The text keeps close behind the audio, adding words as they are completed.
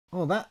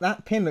Oh,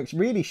 that pin looks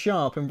really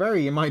sharp and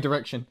very in my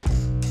direction.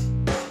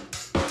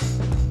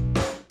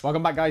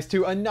 Welcome back, guys,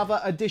 to another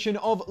edition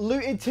of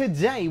Looted.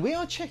 Today, we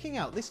are checking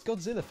out this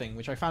Godzilla thing,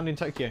 which I found in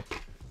Tokyo.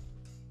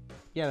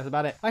 Yeah, that's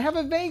about it. I have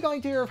a vague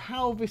idea of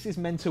how this is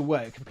meant to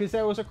work, because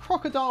there was a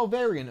crocodile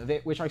variant of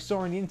it, which I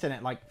saw on the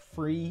internet like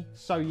 3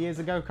 years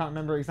ago, can't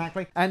remember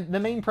exactly. And the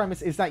main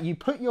premise is that you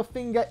put your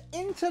finger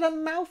into the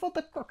mouth of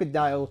the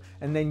crocodile,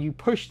 and then you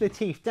push the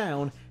teeth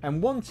down,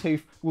 and one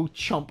tooth will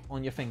chomp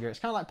on your finger. It's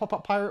kind of like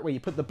Pop-Up Pirate, where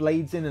you put the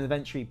blades in and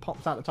eventually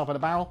pops out the top of the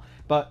barrel,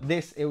 but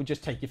this, it will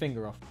just take your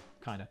finger off.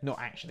 Kind of, not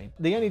actually.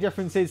 The only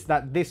difference is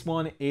that this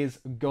one is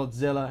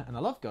Godzilla, and I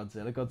love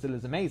Godzilla.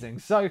 Godzilla's amazing.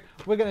 So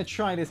we're going to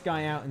try this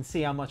guy out and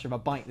see how much of a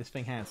bite this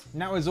thing has.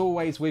 Now, as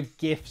always, with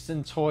gifts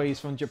and toys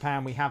from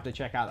Japan, we have to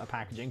check out the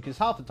packaging, because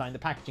half the time the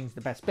packaging's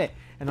the best bit.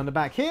 And on the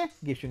back here,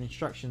 it gives you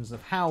instructions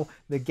of how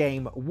the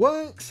game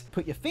works.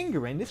 Put your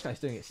finger in. This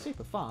guy's doing it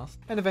super fast.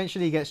 And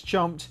eventually he gets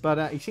chomped,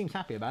 but he seems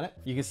happy about it.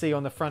 You can see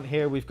on the front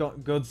here, we've got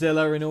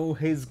Godzilla in all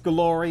his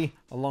glory,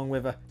 along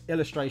with an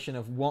illustration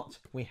of what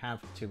we have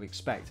to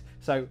expect.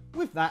 So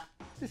with that,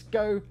 let's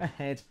go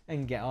ahead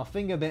and get our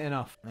finger bitten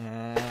off.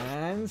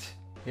 And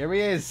here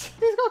he is.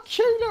 He's got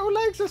cute little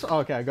legs. Oh,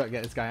 okay, I've got to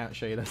get this guy out and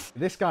show you this.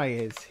 This guy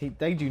is,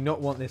 they do not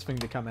want this thing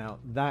to come out.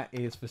 That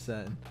is for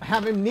certain. I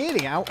have him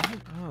nearly out.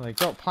 Oh, they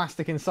got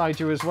plastic inside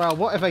you as well.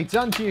 What have they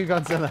done to you,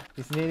 Godzilla?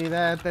 He's nearly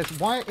there. There's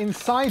wire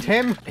inside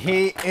him.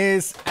 He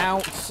is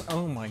out.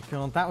 Oh my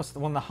God, that was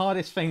one of the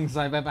hardest things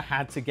I've ever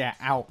had to get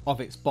out of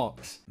its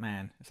box.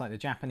 Man, it's like the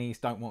Japanese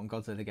don't want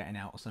Godzilla getting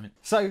out or something.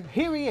 So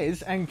here he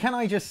is, and can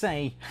I just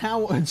say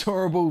how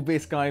adorable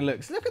this guy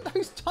looks? Look at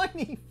those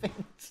tiny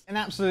things. An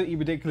absolutely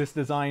ridiculous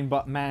design,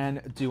 but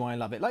man, do I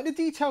love it. Like the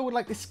detail with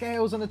like the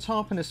scales on the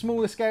top and the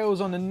smaller scales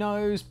on the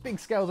nose, big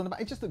scales on the back.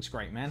 It just looks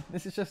great, man.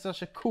 This is just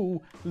such a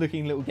cool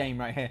looking little game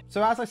right here.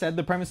 So as I said,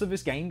 the premise of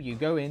this game, you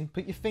go in,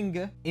 put your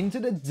finger into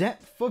the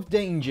depth of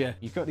danger.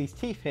 You've got these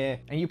teeth here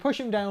and you push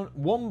them down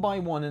one by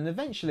one, and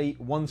eventually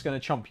one's going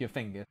to chomp your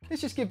finger.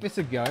 Let's just give this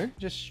a go,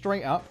 just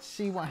straight up,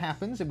 see what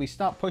happens if we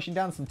start pushing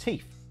down some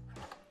teeth.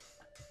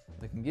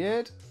 Looking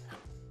good.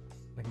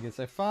 Looking good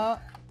so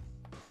far.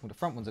 Well, the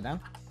front ones are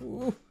down.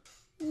 Ooh.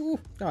 Ooh.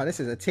 Oh,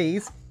 this is a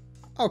tease.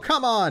 Oh,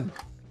 come on.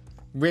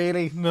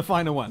 Really? The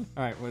final one.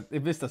 All right, well,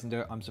 if this doesn't do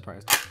it, I'm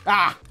surprised.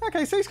 Ah!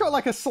 Okay, so he's got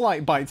like a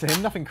slight bite to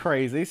him, nothing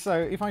crazy. So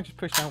if I just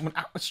push down one,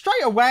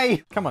 straight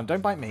away. Come on,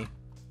 don't bite me.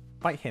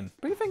 Bite him.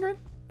 Put your finger in.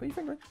 Put your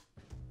finger in.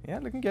 Yeah,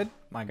 looking good.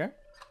 My go.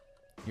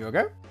 Your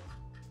go.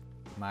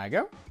 My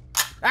go.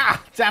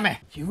 Ah, damn it.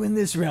 You win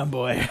this round,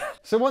 boy.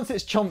 So once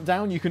it's chomped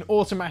down, you can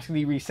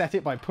automatically reset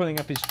it by pulling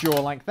up his jaw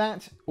like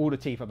that. All the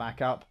teeth are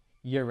back up.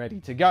 You're ready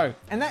to go.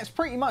 And that's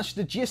pretty much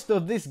the gist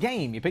of this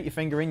game. You put your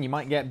finger in, you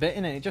might get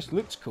bitten, and it just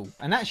looks cool.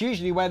 And that's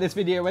usually where this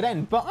video would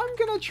end, but I'm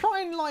gonna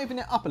try and liven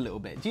it up a little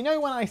bit. Do you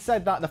know when I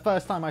said that the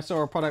first time I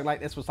saw a product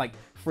like this was like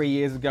 3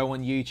 years ago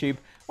on YouTube?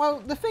 Well,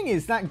 the thing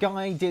is, that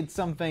guy did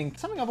something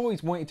I've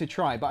always wanted to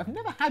try, but I've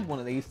never had one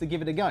of these to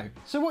give it a go.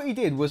 So what he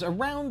did was,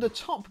 around the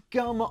top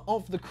gum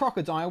of the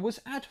crocodile was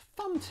add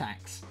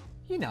thumbtacks.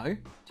 You know,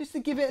 just to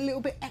give it a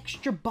little bit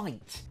extra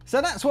bite.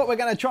 So that's what we're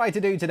gonna try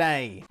to do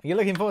today. Are you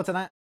looking forward to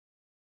that?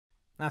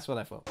 That's what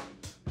I thought.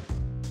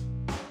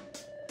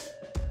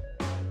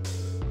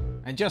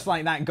 And just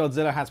like that,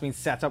 Godzilla has been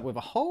set up with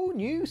a whole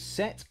new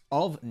set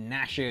of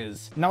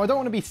gnashers. Now, I don't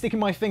want to be sticking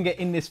my finger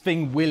in this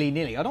thing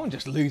willy-nilly. I don't want to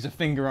just lose a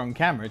finger on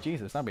camera.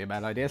 Jesus, that'd be a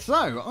bad idea.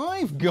 So,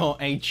 I've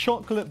got a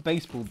chocolate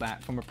baseball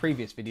bat from a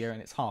previous video, and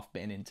it's half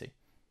bitten into.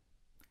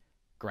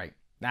 Great.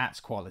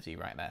 That's quality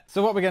right there.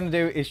 So what we're going to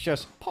do is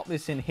just pop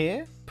this in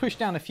here, push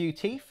down a few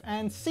teeth,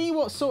 and see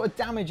what sort of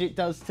damage it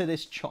does to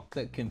this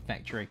chocolate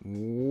confectionery.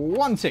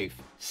 1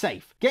 tooth.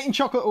 Safe. Getting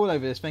chocolate all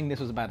over this thing, this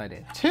was a bad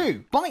idea.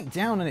 2. Bite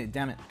down on it,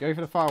 damn it. Go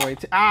for the far away.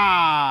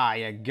 Ah,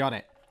 you got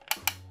it.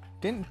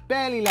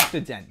 Barely left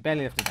a dent.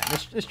 Barely left a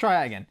dent. Let's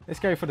try it again. Let's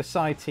go for the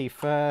side teeth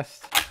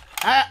first.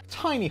 Ah,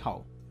 tiny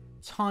hole.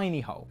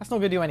 Tiny hole. That's not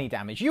going to do any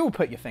damage. You'll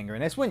put your finger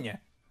in this, wouldn't you?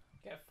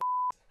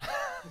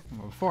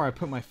 Well, before I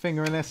put my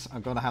finger in this,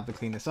 I've got to have to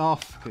clean this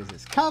off because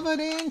it's covered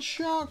in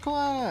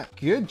chocolate.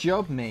 Good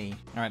job, me.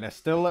 All right, there's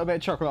still a little bit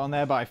of chocolate on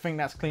there, but I think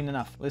that's clean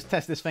enough. Let's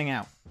test this thing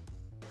out.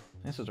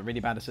 This was a really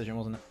bad decision,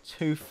 wasn't it?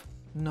 Tooth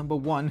number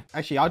 1.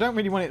 Actually, I don't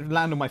really want it to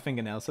land on my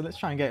fingernail, so let's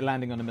try and get it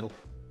landing on the middle.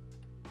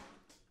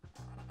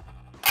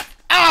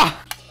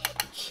 Ah!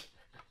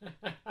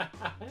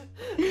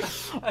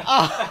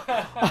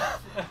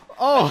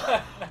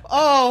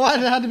 Oh, why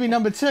did it have to be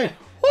number 2?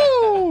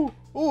 Woo!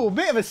 Ooh, a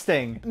bit of a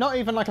sting. Not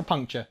even like a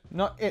puncture.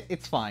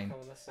 It's fine.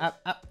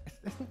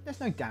 There's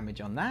no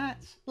damage on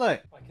that.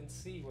 Look. I can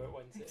see where it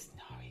went in.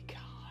 No, you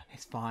can't.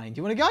 It's fine. Do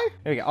you want to go?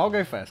 Here we go. I'll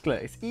go first.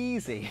 Look, it's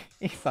easy.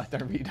 I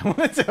really don't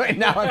want to do it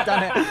now. I've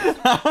done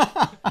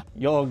it.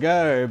 You'll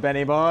go,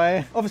 Benny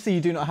boy. Obviously,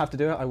 you do not have to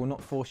do it. I will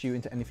not force you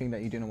into anything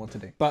that you do not want to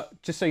do.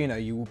 But just so you know,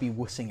 you will be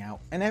wussing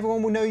out. And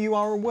everyone will know you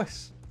are a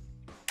wuss.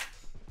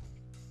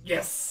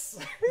 Yes!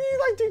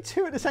 You like do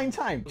two at the same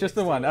time? Just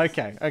the one.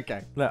 Okay,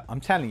 okay. Look, I'm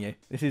telling you,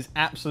 this is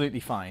absolutely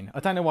fine. I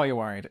don't know why you're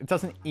worried. It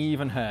doesn't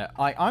even hurt.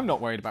 I'm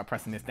not worried about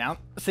pressing this down.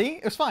 See,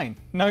 it's fine.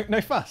 No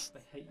fuss. I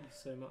hate you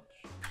so much.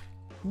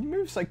 You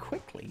move so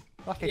quickly.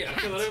 Like a cat.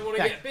 Because I don't want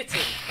to get bitten.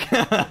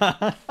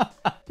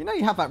 You know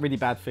you have that really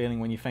bad feeling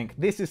when you think,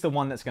 this is the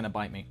one that's going to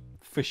bite me.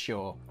 For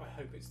sure. I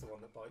hope it's the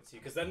one that bites you,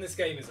 because then this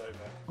game is over.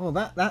 Oh,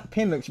 that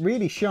pin looks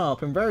really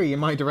sharp and very in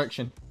my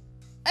direction.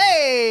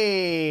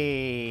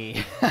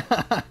 Hey!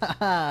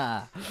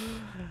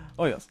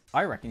 Oh yes,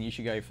 I reckon you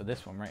should go for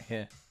this one right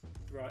here.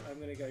 Right, I'm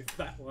going to go for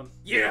that one.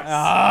 Yes!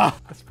 Ah,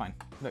 that's fine.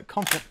 Look,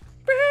 confident.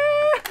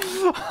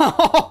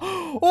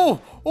 Oh!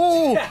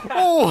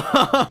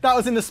 That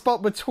was in the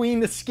spot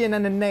between the skin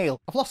and the nail.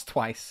 I've lost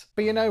twice,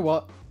 but you know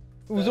what?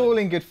 It was all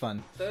in good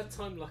fun. Third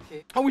time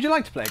lucky. Oh, would you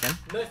like to play again?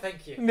 No,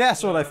 thank you.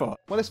 That's what I thought.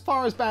 Well, as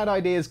far as bad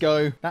ideas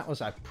go, that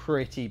was a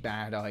pretty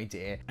bad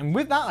idea. And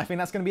with that, I think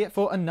that's going to be it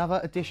for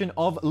another edition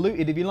of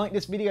Looted. If you like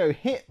this video,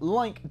 hit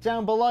like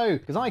down below,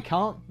 because I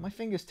can't. My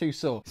finger's too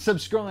sore.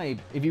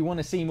 Subscribe if you want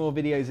to see more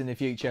videos in the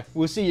future.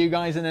 We'll see you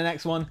guys in the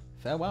next one.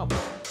 Farewell.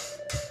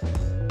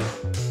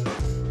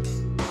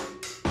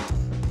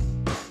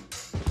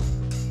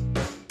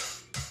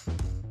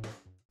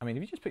 I mean,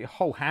 if you just put your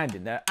whole hand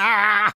in there, ah!